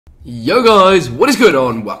Yo guys, what is going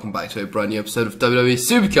on? Welcome back to a brand new episode of WWE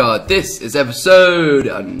Supercard. This is episode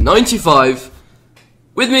 95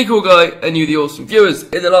 with me, Cool Guy, and you, the awesome viewers.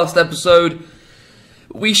 In the last episode,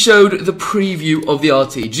 we showed the preview of the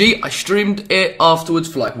RTG. I streamed it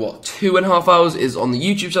afterwards for like, what, 2.5 hours. It is on the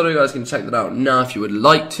YouTube channel. You guys can check that out now if you would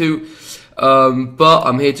like to. But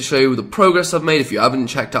I'm here to show you the progress I've made if you haven't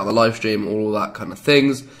checked out the live stream, all that kind of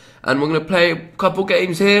things. And we're gonna play a couple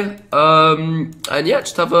games here, and yeah,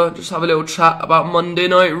 just have a little chat about Monday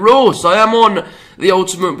Night Raw. So I am on the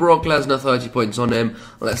Ultimate Brock Lesnar, 30 points on him.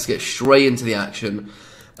 Let's get straight into the action,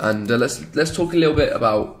 and let's talk a little bit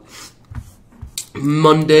about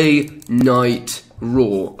Monday Night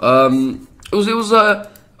Raw. It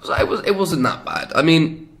wasn't that bad. I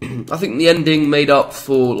mean, I think the ending made up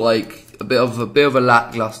for like a bit of a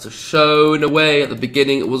lackluster show in a way. At the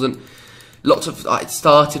beginning, it wasn't. It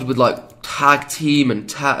started with like tag team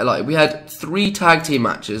and like we had 3 tag team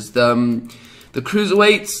matches. The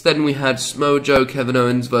Cruiserweights, then we had Smojo, Kevin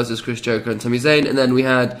Owens versus Chris Jericho and Sami Zayn, and then we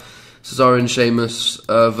had Cesaro and Sheamus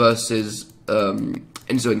versus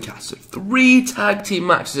Enzo and Cass. So 3 tag team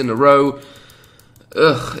matches in a row.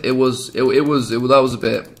 That was a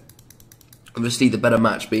bit. Obviously, the better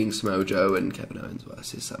match being Smojo and Kevin Owens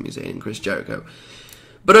versus Sami Zayn and Chris Jericho.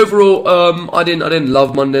 But overall, I didn't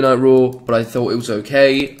love Monday Night Raw, but I thought it was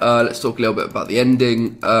okay. Let's talk a little bit about the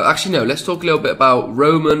ending. Actually, no, let's talk a little bit about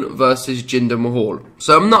Roman versus Jinder Mahal.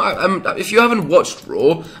 So if you haven't watched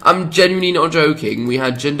Raw, I'm genuinely not joking. We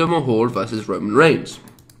had Jinder Mahal versus Roman Reigns.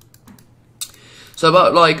 So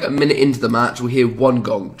about like a minute into the match, we hear one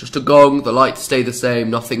gong, just a gong. The lights stay the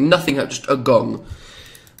same, nothing, just a gong.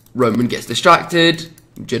 Roman gets distracted.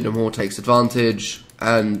 Jinder Mahal takes advantage,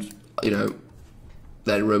 and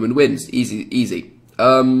then Roman wins. Easy.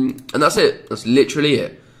 And that's it. That's literally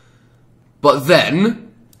it. But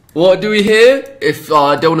then, what do we hear?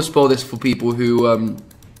 I don't want to spoil this for people who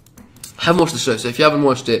haven't watched the show. So if you haven't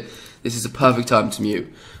watched it, this is a perfect time to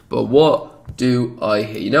mute. But what do I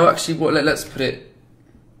hear? Actually, let's put it.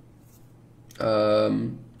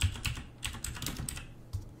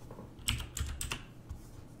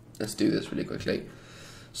 Let's do this really quickly.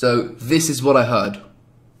 So this is what I heard.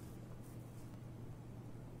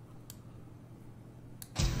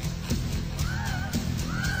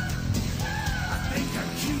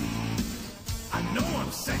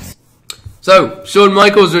 So, Shawn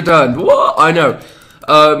Michaels returned. What? I know.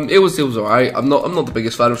 It was alright. I'm not the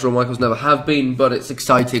biggest fan of Shawn Michaels, never have been, but it's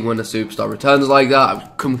exciting when a superstar returns like that. It was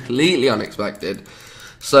completely unexpected.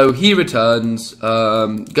 So he returns,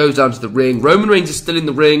 goes down to the ring. Roman Reigns is still in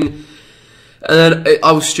the ring. And then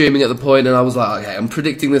I was streaming at the point, and I was like, okay, I'm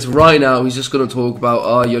predicting this right now. He's just gonna talk about,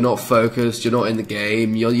 oh, you're not focused, you're not in the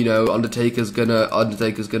game, Undertaker's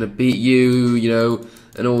gonna beat you,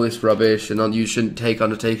 and all this rubbish, and you shouldn't take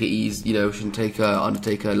Undertaker shouldn't take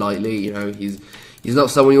Undertaker lightly, he's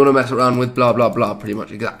not someone you want to mess around with, blah blah blah, pretty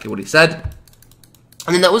much exactly what he said.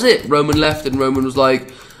 And then that was it. Roman left, and Roman was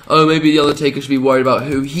like, oh, maybe the Undertaker should be worried about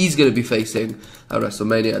who he's going to be facing at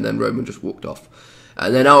WrestleMania, and then Roman just walked off.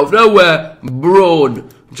 And then out of nowhere, Braun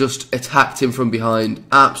just attacked him from behind,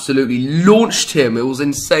 absolutely launched him. It was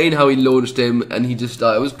insane how he launched him, and he just,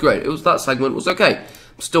 it was great. That segment was okay.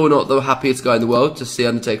 Still not the happiest guy in the world to see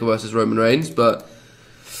Undertaker versus Roman Reigns, but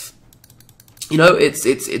it's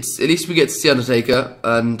at least we get to see Undertaker,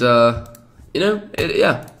 and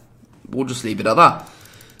yeah, we'll just leave it at that.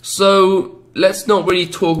 So let's not really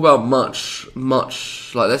talk about much.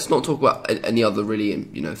 Like, let's not talk about any other really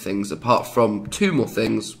things apart from 2 more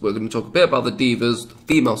things. We're going to talk a bit about the divas, the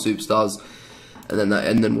female superstars, and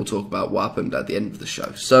then we'll talk about what happened at the end of the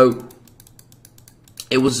show. So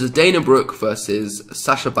it was a Dana Brooke versus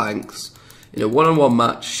Sasha Banks in a one-on-one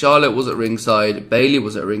match. Charlotte was at ringside. Bayley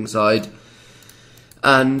was at ringside,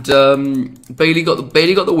 and Bayley got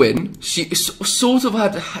the win. She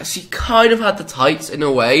kind of had the tights in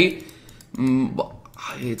a way.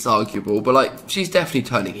 It's arguable, but like, she's definitely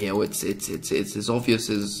turning heel. It's as obvious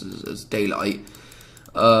as daylight.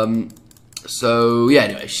 So yeah,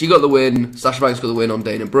 anyway, she got the win. Sasha Banks got the win on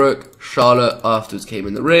Dana Brooke. Charlotte afterwards came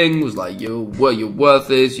in the ring, was like, you're worth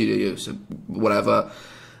this, so whatever.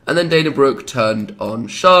 And then Dana Brooke turned on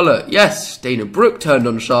Charlotte. Yes, Dana Brooke turned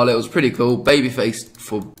on Charlotte. It was pretty cool. Babyface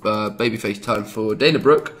turn for Dana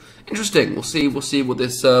Brooke. Interesting. We'll see what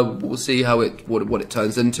this. We'll see how what it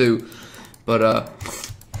turns into. But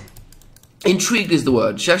intrigued is the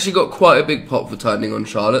word. She actually got quite a big pop for turning on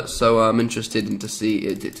Charlotte, so I'm interested to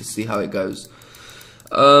see how it goes.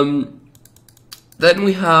 Then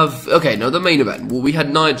we have the main event. Well, we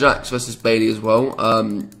had Nia Jax versus Bayley as well,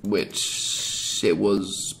 which it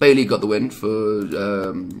was Bayley got the win for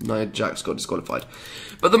Nia Jax got disqualified.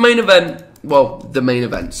 But the main event, well, the main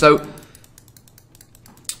event. So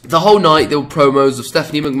the whole night there were promos of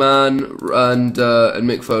Stephanie McMahon and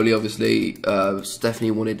Mick Foley. Obviously,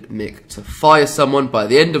 Stephanie wanted Mick to fire someone by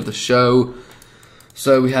the end of the show.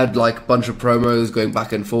 So we had like a bunch of promos going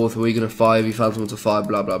back and forth. Who are you going to fire? Have you found someone to fire?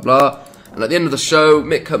 Blah, blah, blah. And at the end of the show,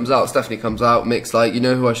 Mick comes out, Stephanie comes out. Mick's like, you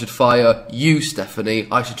know who I should fire? You, Stephanie.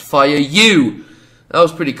 I should fire you. That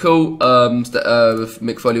was pretty cool.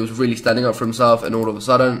 Mick Foley was really standing up for himself, and all of a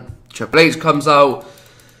sudden, Triple H comes out.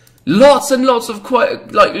 Lots and lots of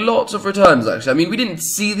lots of returns, actually. I mean, we didn't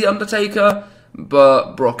see The Undertaker,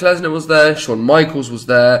 but Brock Lesnar was there, Shawn Michaels was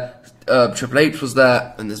there, Triple H was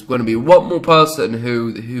there, and there's going to be one more person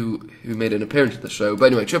who made an appearance at the show. But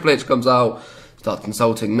anyway, Triple H comes out, starts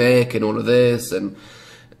insulting Mick and all of this, and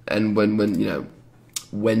when you know,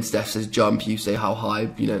 when Steph says jump, you say how high,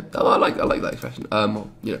 you know. Oh, I like that expression.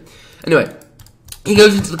 You know. Anyway, he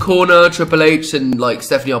goes into the corner. Triple H and like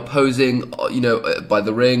Stephanie are posing, you know, by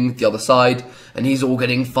the ring, the other side, and he's all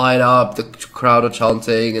getting fired up. The crowd are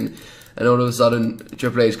chanting, and all of a sudden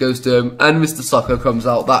Triple H goes to him, and Mr. Socko comes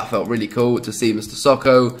out. That felt really cool to see Mr.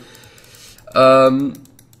 Socko.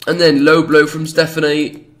 And then low blow from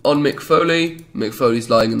Stephanie on Mick Foley. Mick Foley's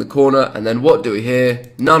lying in the corner, and then what do we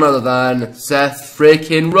hear? None other than Seth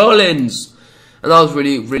freaking Rollins. And that was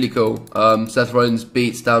really, really cool. Seth Rollins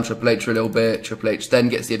beats down Triple H a little bit. Triple H then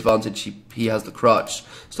gets the advantage. He has the crutch,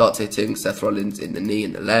 starts hitting Seth Rollins in the knee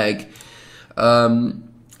and the leg. And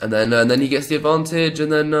then he gets the advantage,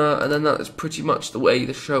 and then that is pretty much the way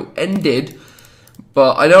the show ended.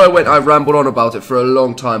 But I know I rambled on about it for a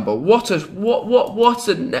long time, but what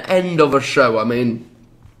an end of a show. I mean,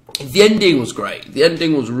 the ending was great. The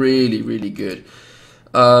ending was really, really good.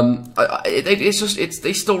 They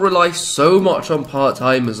still rely so much on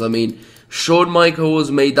part-timers. I mean, Shawn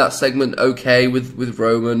Michaels made that segment okay with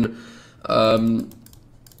Roman.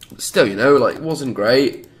 Still, you know, like, it wasn't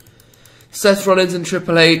great. Seth Rollins and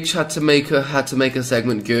Triple H had to make a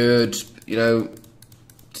segment good. You know,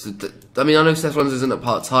 I mean, I know Seth Rollins isn't a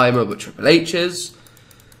part-timer, but Triple H is.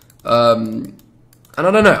 And I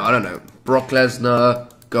don't know. Brock Lesnar,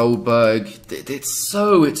 Goldberg, it's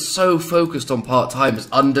so focused on part-timers.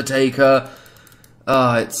 Undertaker,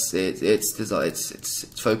 it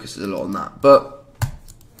focuses a lot on that. But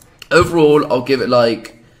overall, I'll give it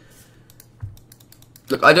like,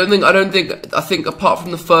 look, I think apart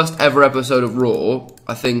from the first ever episode of Raw,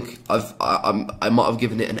 I think I might have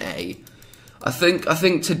given it an A. I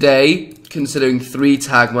think today, considering 3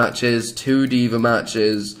 tag matches, 2 diva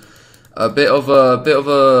matches, a bit of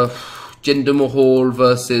a Jinder Mahal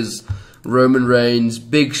versus Roman Reigns,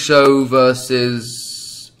 Big Show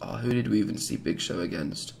versus, who did we even see Big Show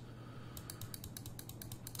against?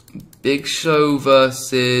 Big Show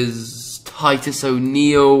versus Titus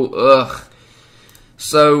O'Neil. Ugh.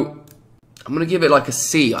 So I'm gonna give it like a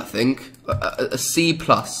C. I think a C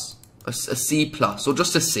plus, a C plus, or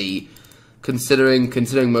just a C. Considering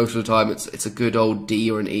most of the time it's a good old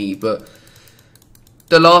D or an E, but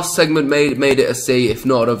the last segment made it a C. If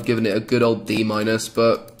not, I'd have given it a good old D minus.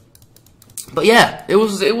 But yeah, it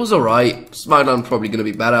was alright. SmackDown's probably going to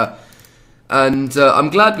be better, and I'm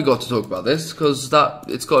glad we got to talk about this because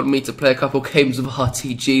it's got me to play a couple games of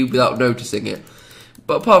RTG without noticing it.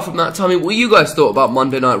 But apart from that, tell me what you guys thought about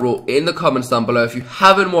Monday Night Raw in the comments down below. If you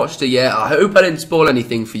haven't watched it yet, I hope I didn't spoil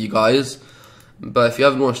anything for you guys. But if you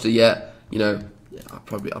haven't watched it yet, you know, yeah, I'll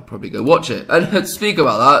probably go watch it. And speak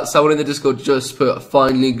about that, someone in the Discord just put,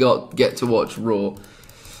 finally get to watch Raw.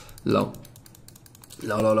 Lol.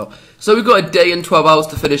 So we've got a day and 12 hours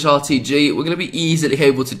to finish RTG. We're going to be easily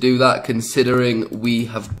able to do that, considering we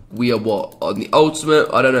are what on the Ultimate.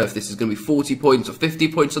 I don't know if this is going to be 40 points or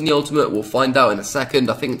 50 points on the Ultimate. We'll find out in a second.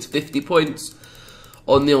 I think it's 50 points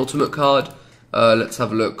on the Ultimate card. Let's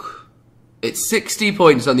have a look. It's 60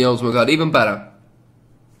 points on the Ultimate card, even better.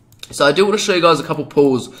 So I do want to show you guys a couple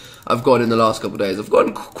pulls I've got in the last couple of days. I've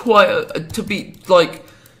gotten quite to be like,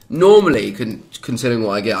 normally considering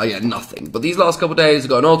what I get nothing. But these last couple of days, I've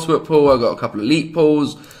got an Ultimate pull, I've got a couple of Elite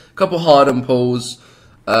pulls, a couple Harden pulls,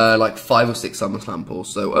 like 5 or 6 SummerSlam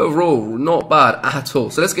pulls. So overall, not bad at all.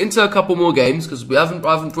 So let's get into a couple more games, because I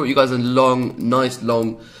haven't brought you guys a nice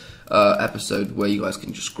long episode where you guys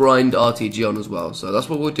can just grind RTG on as well. So that's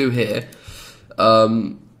what we'll do here.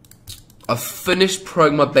 I've finished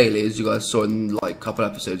proing my Bailey, as you guys saw in like a couple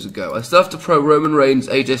episodes ago. I still have to pro Roman Reigns,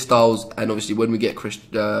 AJ Styles, and obviously when we get Chris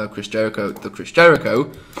Jericho.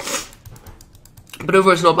 But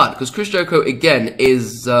overall it's not bad, because Chris Jericho again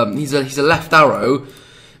is he's a left arrow,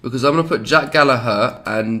 because I'm gonna put Jack Gallagher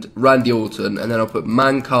and Randy Orton, and then I'll put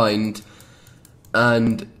Mankind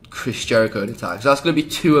and Chris Jericho in a tag. So that's going to be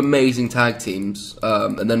 2 amazing tag teams.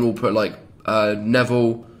 And then we'll put like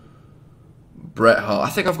Neville, Bret Hart.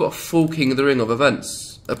 I think I've got a full King of the Ring of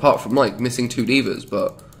events, apart from like missing 2 divas.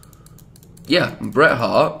 But yeah, Bret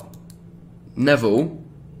Hart, Neville.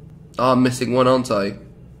 Oh, I'm missing one, aren't I?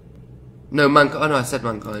 No, Mankind. Oh no, I said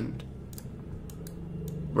Mankind.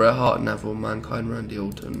 Bret Hart, Neville, Mankind, Randy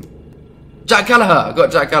Orton. Jack Gallagher! I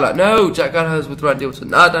got Jack Gallagher. No, Jack Gallagher's with Randy Orton.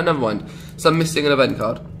 No, never mind. So I'm missing an event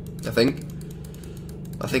card, I think.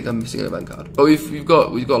 I think I'm missing an event card. But we've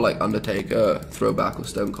got like Undertaker, Throwback, or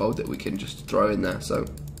Stone Cold that we can just throw in there. So,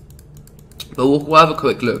 but we'll have a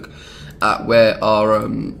quick look at where our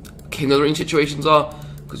King of the Ring situations are.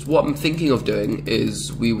 Because what I'm thinking of doing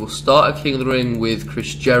is we will start a King of the Ring with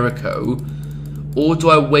Chris Jericho. Or do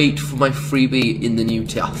I wait for my freebie in the new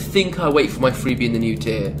tier? I think I wait for my freebie in the new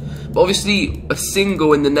tier. But obviously, a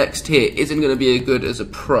single in the next tier isn't going to be as good as a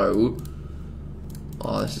pro.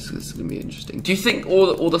 Oh, this is going to be interesting. Do you think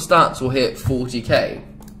all the stats will hit 40k?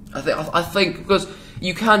 I think because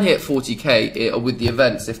you can hit 40k with the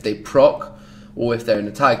events if they proc or if they're in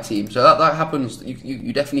a tag team. So that happens.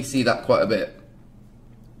 You definitely see that quite a bit.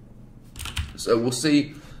 So we'll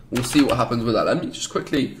see what happens with that. Let me just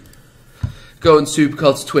quickly go on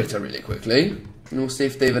Supercard's Twitter really quickly, and we'll see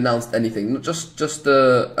if they've announced anything. Not just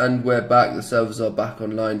and we're back. The servers are back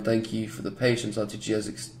online. Thank you for the patience. RTG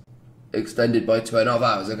has extended by 2.5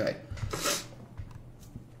 hours. Okay,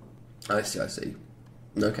 I see.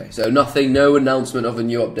 Okay, so nothing, no announcement of a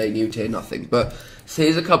new update, new tier, nothing. But so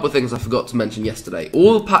here's a couple of things I forgot to mention yesterday.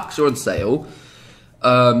 All the packs are on sale,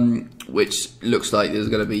 which looks like there's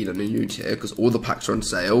going to be a new tier because all the packs are on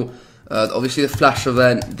sale. Obviously, the Flash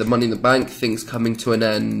event, the Money in the Bank things coming to an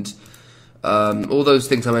end. All those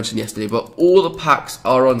things I mentioned yesterday, but all the packs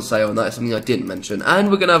are on sale, and that is something I didn't mention.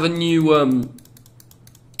 And we're gonna have a new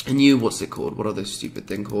what's it called? What are those stupid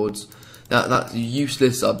thing called? That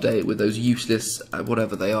useless update with those useless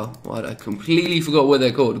whatever they are. Well, I completely forgot what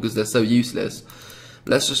they're called because they're so useless.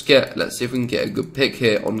 Let's see if we can get a good pick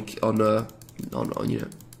here on you know,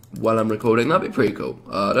 while I'm recording. That'd be pretty cool.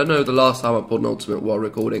 I don't know the last time I put an ultimate while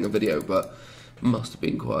recording a video, but it must have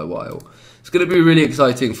been quite a while. It's going to be really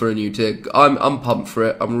exciting for a new tier. I'm pumped for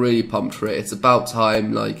it. I'm really pumped for it. It's about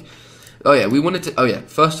time. Like, oh yeah, we wanted to. Oh yeah,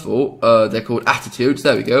 first of all, they're called attitudes.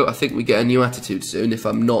 There we go. I think we get a new attitude soon, if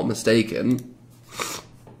I'm not mistaken.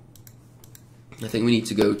 I think we need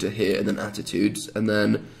to go to here and then attitudes, and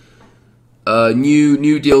then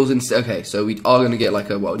new deals. Okay, so we are going to get like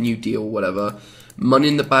a new deal, whatever. Money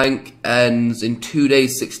in the Bank ends in 2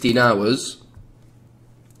 days, 16 hours.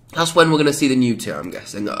 That's when we're going to see the new tier, I'm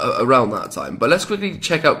guessing, around that time. But let's quickly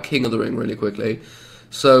check out King of the Ring really quickly.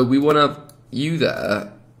 So we want to have you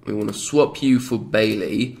there. We want to swap you for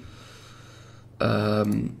Bailey.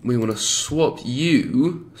 We want to swap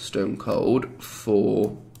you, Stone Cold,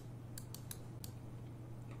 for...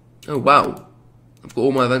 Oh, wow. I've got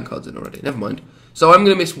all my event cards in already. Never mind. So I'm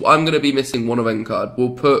gonna be missing one event card. We'll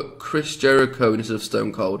put Chris Jericho instead of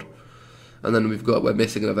Stone Cold, and then we're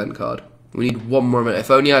missing an event card. We need one more event.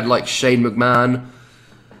 If only I had like Shane McMahon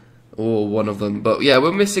or one of them. But yeah,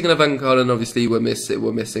 we're missing an event card, and obviously we're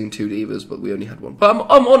missing 2 divas, but we only had one. But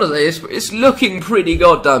I'm honestly, it's looking pretty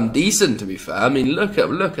goddamn decent, to be fair. I mean, look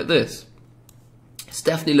at this. It's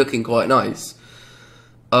definitely looking quite nice.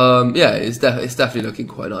 Yeah, it's definitely looking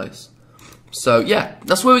quite nice. So yeah,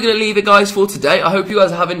 that's where we're going to leave it, guys, for today. I hope you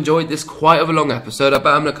guys have enjoyed this quite of a long episode. I bet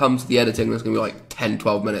I'm going to come to the editing and it's going to be like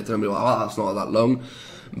 10-12 minutes, and I'm going to be like, oh, that's not that long.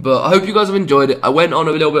 But I hope you guys have enjoyed it. I went on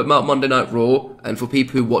a little bit about Monday Night Raw, and for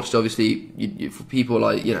people who watched, obviously, for people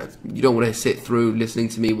like, you know, you don't want to sit through listening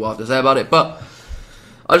to me what I have to say about it, but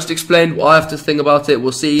I just explained what I have to think about it.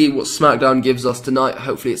 We'll see what SmackDown gives us tonight.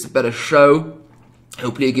 Hopefully it's a better show.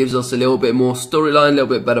 Hopefully it gives us a little bit more storyline, a little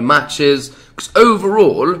bit better matches. Because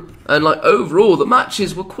overall, the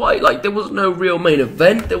matches were quite, like, there was no real main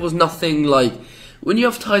event. There was nothing, like, when you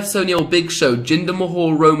have Titus O'Neil, Big Show, Jinder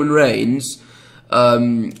Mahal, Roman Reigns,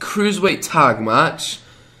 Cruiserweight Tag Match,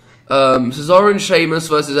 Cesaro and Sheamus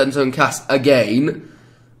versus Enzo and Cass again.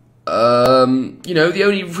 You know, the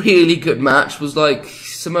only really good match was, like,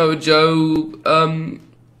 Samoa Joe,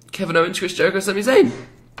 Kevin Owens, Chris Jericho, Sami Zayn.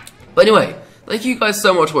 But anyway, thank you guys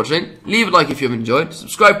so much for watching. Leave a like if you have enjoyed.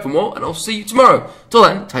 Subscribe for more, and I'll see you tomorrow. Till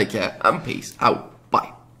then, take care and peace out.